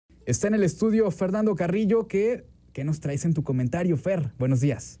Está en el estudio Fernando Carrillo. ¿Qué nos traes en tu comentario, Fer? Buenos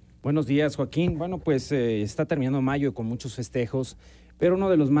días. Buenos días, Joaquín. Bueno, pues está terminando mayo con muchos festejos, pero uno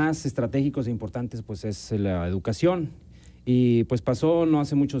de los más estratégicos e importantes pues es la educación. Y pues pasó no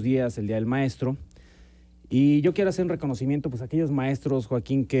hace muchos días el Día del Maestro. Y yo quiero hacer un reconocimiento pues a aquellos maestros,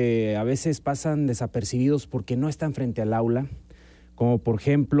 Joaquín, que a veces pasan desapercibidos porque no están frente al aula, como por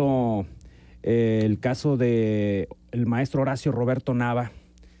ejemplo el caso del maestro Horacio Roberto Nava,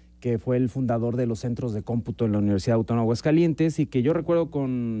 que fue el fundador de los centros de cómputo en la Universidad Autónoma de Aguascalientes y que yo recuerdo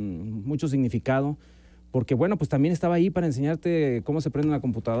con mucho significado, porque bueno, pues también estaba ahí para enseñarte cómo se prende una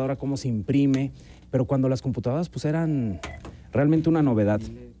computadora, cómo se imprime, pero cuando las computadoras pues eran realmente una novedad.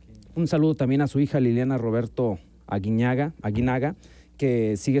 Un saludo también a su hija Liliana Roberto Aguinaga,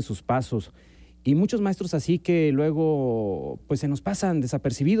 que sigue sus pasos. Y muchos maestros así que luego pues se nos pasan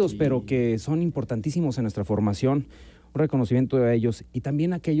desapercibidos, pero que son importantísimos en nuestra formación. Un reconocimiento de ellos. Y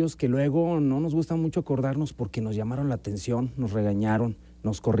también aquellos que luego no nos gusta mucho acordarnos porque nos llamaron la atención, nos regañaron,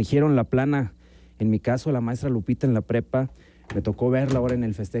 nos corrigieron la plana. En mi caso, la maestra Lupita en la prepa, me tocó verla ahora en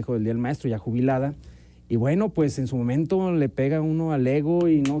el festejo del Día del Maestro, ya jubilada. Y bueno, pues en su momento le pega uno al ego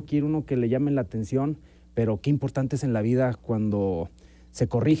y no quiere uno que le llamen la atención, pero qué importante es en la vida cuando se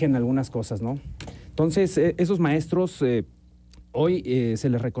corrigen algunas cosas, ¿no? Entonces, esos maestros hoy se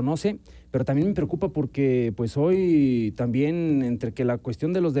les reconoce, pero también me preocupa porque pues hoy también entre que la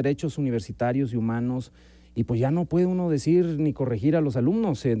cuestión de los derechos universitarios y humanos, y pues ya no puede uno decir ni corregir a los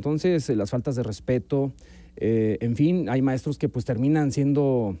alumnos, entonces las faltas de respeto, en fin, hay maestros que pues terminan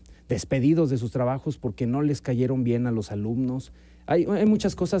siendo despedidos de sus trabajos porque no les cayeron bien a los alumnos. Hay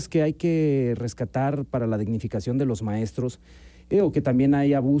muchas cosas que hay que rescatar para la dignificación de los maestros, o que también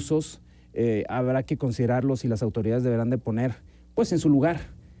hay abusos, habrá que considerarlos y las autoridades deberán de poner pues en su lugar,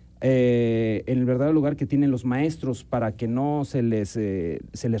 en el verdadero lugar que tienen los maestros para que no se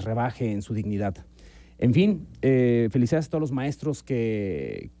les rebaje en su dignidad. En fin, felicidades a todos los maestros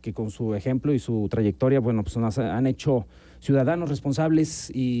que con su ejemplo y su trayectoria, bueno, pues nos han hecho ciudadanos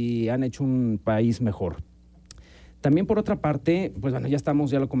responsables y han hecho un país mejor. También por otra parte, pues bueno,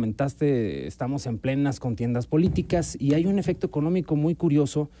 ya lo comentaste, estamos en plenas contiendas políticas y hay un efecto económico muy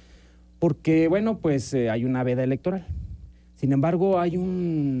curioso porque, bueno, pues hay una veda electoral. Sin embargo, hay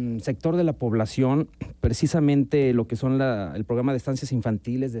un sector de la población, precisamente lo que son el programa de estancias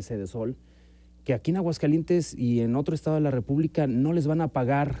infantiles de Sedesol, que aquí en Aguascalientes y en otro estado de la República no les van a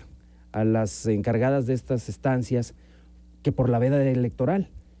pagar a las encargadas de estas estancias que por la veda electoral,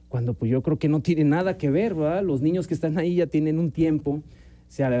 cuando pues yo creo que no tiene nada que ver, ¿verdad? Los niños que están ahí ya tienen un tiempo,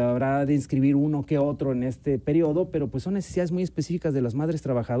 se habrá de inscribir uno que otro en este periodo, pero pues son necesidades muy específicas de las madres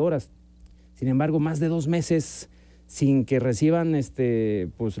trabajadoras. Sin embargo, más de 2 meses sin que reciban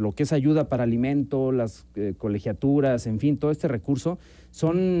pues lo que es ayuda para alimento, las colegiaturas, en fin, todo este recurso,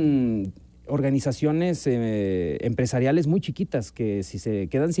 son organizaciones empresariales muy chiquitas que si se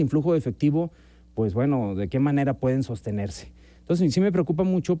quedan sin flujo de efectivo, pues bueno, ¿de qué manera pueden sostenerse? Entonces sí me preocupa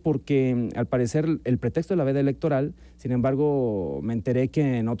mucho porque al parecer el pretexto de la veda electoral, sin embargo me enteré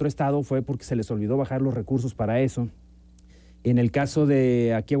que en otro estado fue porque se les olvidó bajar los recursos para eso. En el caso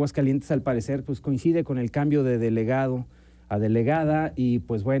de aquí Aguascalientes, al parecer, pues coincide con el cambio de delegado a delegada y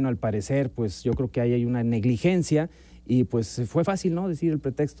pues bueno, al parecer, pues yo creo que ahí hay una negligencia y pues fue fácil, ¿no? Decir el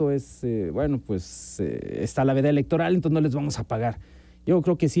pretexto es, bueno, pues está la veda electoral, entonces no les vamos a pagar. Yo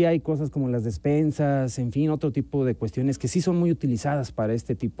creo que sí hay cosas como las despensas, en fin, otro tipo de cuestiones que sí son muy utilizadas para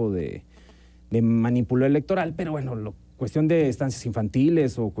este tipo de manipuleo electoral, pero bueno, cuestión de estancias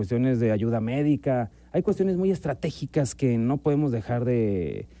infantiles o cuestiones de ayuda médica, hay cuestiones muy estratégicas que no podemos dejar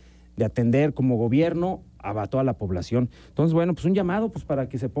de atender como gobierno a toda la población. Entonces, bueno, pues un llamado pues para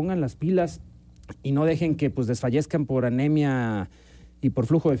que se pongan las pilas y no dejen que pues desfallezcan por anemia y por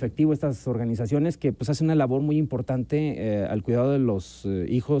flujo de efectivo estas organizaciones que pues hacen una labor muy importante al cuidado de los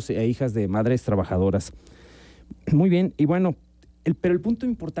hijos e hijas de madres trabajadoras. Muy bien, y bueno, pero el punto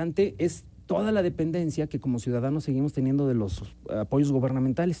importante es toda la dependencia que como ciudadanos seguimos teniendo de los apoyos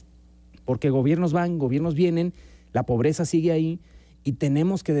gubernamentales, porque gobiernos van, gobiernos vienen, la pobreza sigue ahí y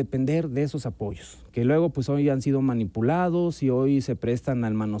tenemos que depender de esos apoyos, que luego pues hoy han sido manipulados y hoy se prestan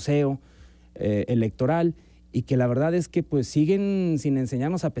al manoseo electoral y que la verdad es que pues siguen sin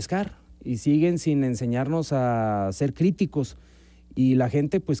enseñarnos a pescar y siguen sin enseñarnos a ser críticos y la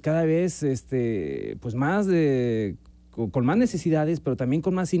gente pues cada vez pues más con más necesidades, pero también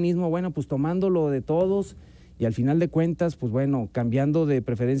con más cinismo, bueno, pues tomándolo de todos y al final de cuentas, pues bueno, cambiando de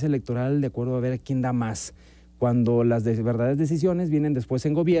preferencia electoral de acuerdo a ver a quién da más, cuando las verdaderas decisiones vienen después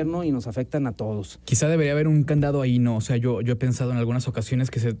en gobierno y nos afectan a todos. Quizá debería haber un candado ahí, ¿no? O sea, yo he pensado en algunas ocasiones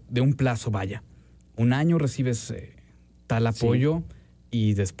que se dé un plazo, vaya. 1 año recibes tal apoyo, sí,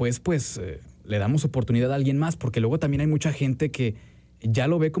 y después pues le damos oportunidad a alguien más, porque luego también hay mucha gente que ya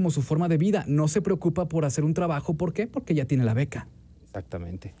lo ve como su forma de vida, no se preocupa por hacer un trabajo. ¿Por qué? Porque ya tiene la beca.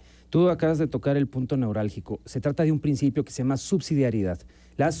 Exactamente. Tú acabas de tocar el punto neurálgico. Se trata de un principio que se llama subsidiariedad.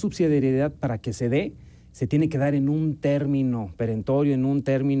 La subsidiariedad, para que se dé, se tiene que dar en un término perentorio, en un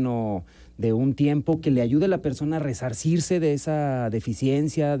término de un tiempo que le ayude a la persona a resarcirse de esa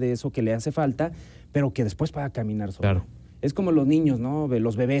deficiencia, de eso que le hace falta, pero que después pueda caminar solo. Claro. Es como los niños, ¿no?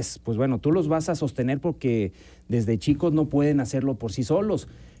 Los bebés. Pues bueno, tú los vas a sostener porque desde chicos no pueden hacerlo por sí solos.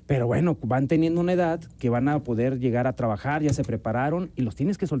 Pero bueno, van teniendo una edad que van a poder llegar a trabajar, ya se prepararon y los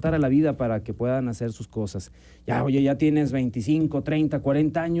tienes que soltar a la vida para que puedan hacer sus cosas. Ya, oye, ya tienes 25, 30,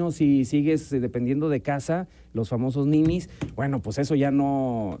 40 años y sigues dependiendo de casa, los famosos ninis. Bueno, pues eso ya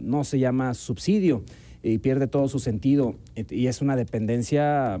no se llama subsidio y pierde todo su sentido y es una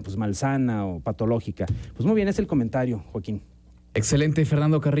dependencia pues malsana o patológica. Pues muy bien, es el comentario, Joaquín. Excelente,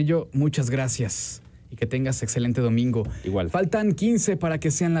 Fernando Carrillo, muchas gracias y que tengas excelente domingo. Igual. Faltan 15 para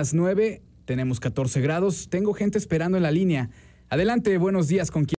que sean las 9, tenemos 14 grados, tengo gente esperando en la línea. Adelante, buenos días, ¿con quién?